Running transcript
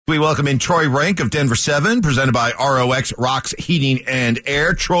We welcome in Troy Rank of Denver 7, presented by ROX Rocks Heating and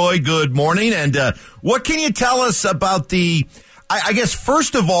Air. Troy, good morning. And what can you tell us about the, I guess,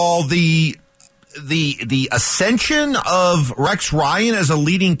 first of all, the ascension of Rex Ryan as a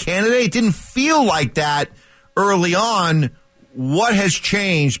leading candidate? It didn't feel like that early on. What has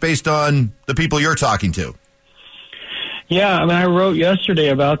changed based on the people you're talking to? Yeah, I mean, I wrote yesterday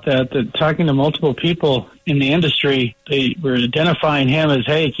about that talking to multiple people in the industry, they were identifying him as,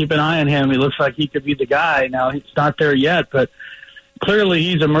 hey, keep an eye on him. He looks like he could be the guy. Now, he's not there yet, but clearly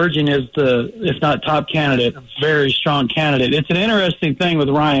he's emerging as the, if not top candidate, a very strong candidate. It's an interesting thing with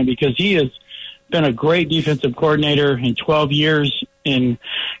Ryan because he has been a great defensive coordinator in 12 years in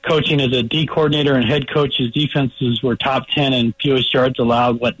coaching as a D coordinator and head coach. His defenses were top 10 in fewest yards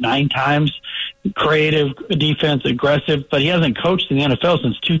allowed, 9 times? Creative defense, aggressive, but he hasn't coached in the NFL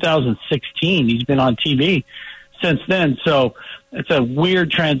since 2016. He's been on TV since then. So it's a weird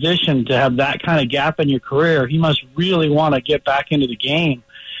transition to have that kind of gap in your career. He must really want to get back into the game.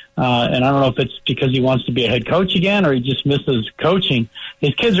 And I don't know if it's because he wants to be a head coach again or he just misses coaching.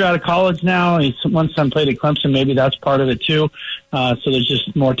 His kids are out of college now. One son played at Clemson. Maybe that's part of it too. So there's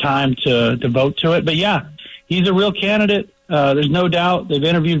just more time to devote to it. But yeah, he's a real candidate. There's no doubt. They've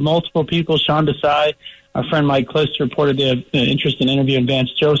interviewed multiple people. Sean Desai, our friend Mike Clist reported they have interest in interviewing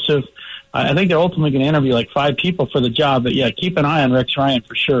Vance Joseph. I think they're ultimately going to interview like 5 people for the job. But, yeah, keep an eye on Rex Ryan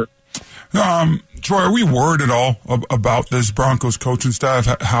for sure. Troy, are we worried at all about this Broncos coaching staff,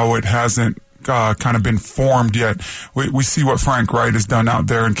 how it hasn't kind of been formed yet? We see what Frank Wright has done out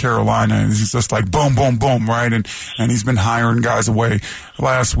there in Carolina, and he's just like boom, boom, boom, right? And he's been hiring guys away.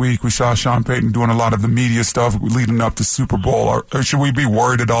 Last week, we saw Sean Payton doing a lot of the media stuff leading up to Super Bowl. Or should we be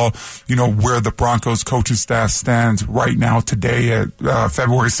worried at all, where the Broncos coaching staff stands right now today at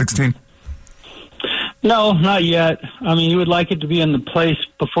February 16th? No, not yet. I mean, you would like it to be in the place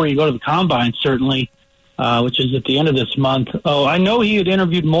before you go to the Combine, certainly, which is at the end of this month. Oh, I know he had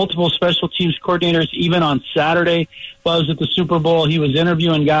interviewed multiple special teams coordinators even on Saturday while I was at the Super Bowl. He was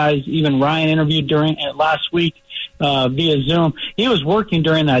interviewing guys. Even Ryan interviewed during last week via Zoom. He was working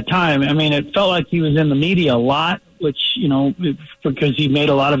during that time. I mean, it felt like he was in the media a lot, which, because he made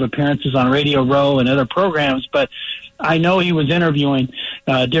a lot of appearances on Radio Row and other programs, but I know he was interviewing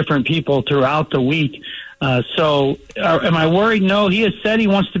different people throughout the week. So am I worried? No, he has said he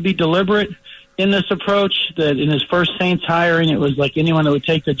wants to be deliberate in this approach, that in his first Saints hiring, it was like anyone that would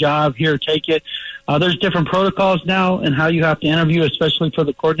take the job, here, take it. There's different protocols now and how you have to interview, especially for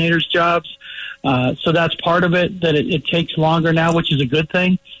the coordinators' jobs. So that's part of it, that it takes longer now, which is a good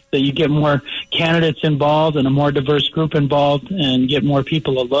thing, that you get more candidates involved and a more diverse group involved and get more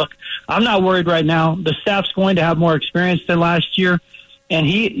people to look. I'm not worried right now. The staff's going to have more experience than last year. And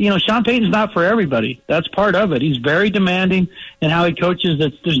Sean Payton's not for everybody. That's part of it. He's very demanding in how he coaches.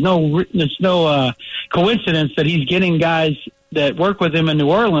 There's no coincidence that he's getting guys that work with him in New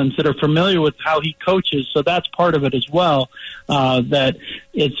Orleans that are familiar with how he coaches. So that's part of it as well, that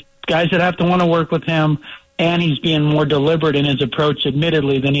it's guys that have to want to work with him, and he's being more deliberate in his approach,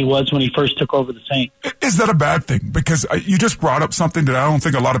 admittedly, than he was when he first took over the Saints. Is that a bad thing? Because you just brought up something that I don't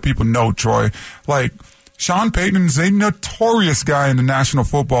think a lot of people know, Troy. Like, Sean Payton's a notorious guy in the National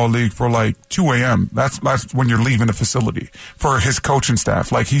Football League for 2 a.m. That's when you're leaving the facility for his coaching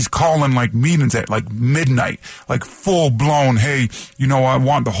staff. Like, he's calling meetings at midnight, full blown. Hey, I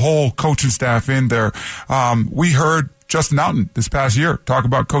want the whole coaching staff in there. We heard Justin Alton this past year talk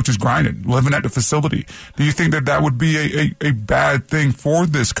about coaches grinding, living at the facility. Do you think that would be a bad thing for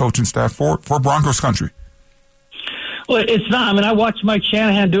this coaching staff for Broncos country? Well, it's not. I mean, I watched Mike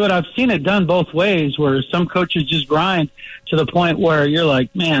Shanahan do it. I've seen it done both ways, where some coaches just grind to the point where you're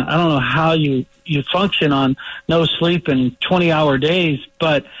like, man, I don't know how you function on no sleep and 20-hour days.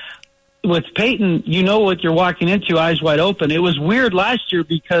 But with Payton, you know what you're walking into, eyes wide open. It was weird last year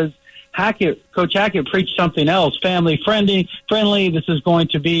because Coach Hackett preached something else, family friendly. This is going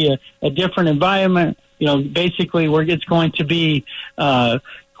to be a different environment. Basically where it's going to be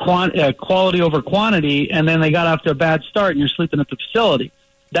quality over quantity, and then they got off to a bad start and you're sleeping at the facility.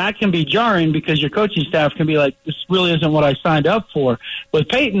 That can be jarring because your coaching staff can be like, this really isn't what I signed up for. With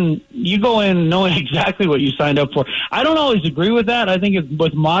Payton, you go in knowing exactly what you signed up for. I don't always agree with that. I think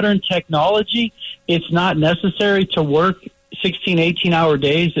with modern technology, it's not necessary to work 16, 18-hour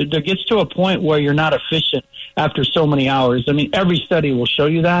days. There gets to a point where you're not efficient after so many hours. I mean, every study will show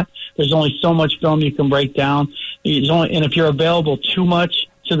you that. There's only so much film you can break down. And if you're available too much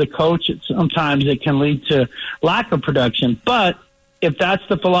to the coach, sometimes it can lead to lack of production. But if that's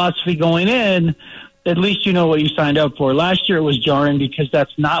the philosophy going in, at least you know what you signed up for. Last year it was jarring because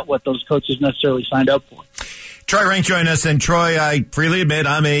that's not what those coaches necessarily signed up for. Troy Rank joined us, and Troy, I freely admit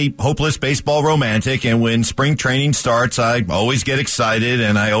I'm a hopeless baseball romantic, and when spring training starts, I always get excited,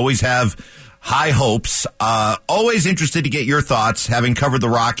 and I always have high hopes. Always interested to get your thoughts, having covered the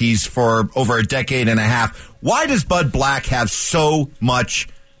Rockies for over a decade and a half. Why does Bud Black have so much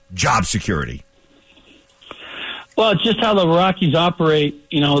job security? Well, it's just how the Rockies operate.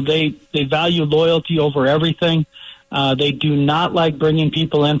 You know, they value loyalty over everything. They do not like bringing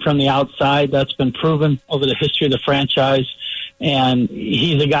people in from the outside. That's been proven over the history of the franchise. And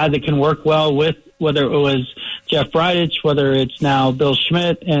he's a guy that can work well with, whether it was Jeff Bridich, whether it's now Bill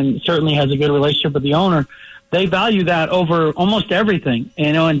Schmidt, and certainly has a good relationship with the owner. They value that over almost everything.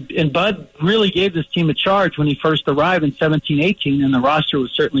 You know, and Bud really gave this team a charge when he first arrived in 17-18, and the roster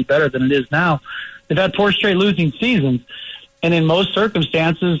was certainly better than it is now. They've had 4 straight losing seasons. And in most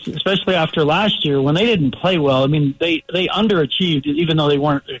circumstances, especially after last year, when they didn't play well, I mean, they underachieved, even though they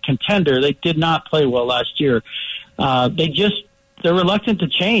weren't a contender. They did not play well last year. They're reluctant to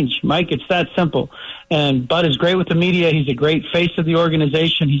change, Mike. It's that simple. And Bud is great with the media. He's a great face of the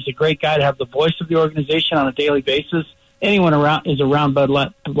organization. He's a great guy to have the voice of the organization on a daily basis. Anyone around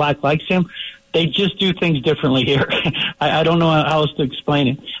Bud Black likes him. They just do things differently here. I don't know how else to explain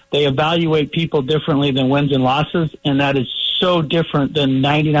it. They evaluate people differently than wins and losses, and that is so different than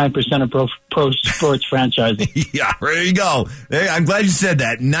 99% of pro sports franchising. Yeah, there you go. I'm glad you said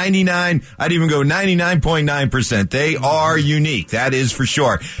that. 99, I'd even go 99.9%. They are unique. That is for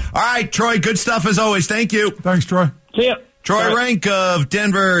sure. All right, Troy, good stuff as always. Thank you. Thanks, Troy. See ya. Troy Rank of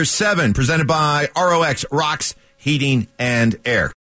Denver 7, presented by ROX Rocks Heating and Air.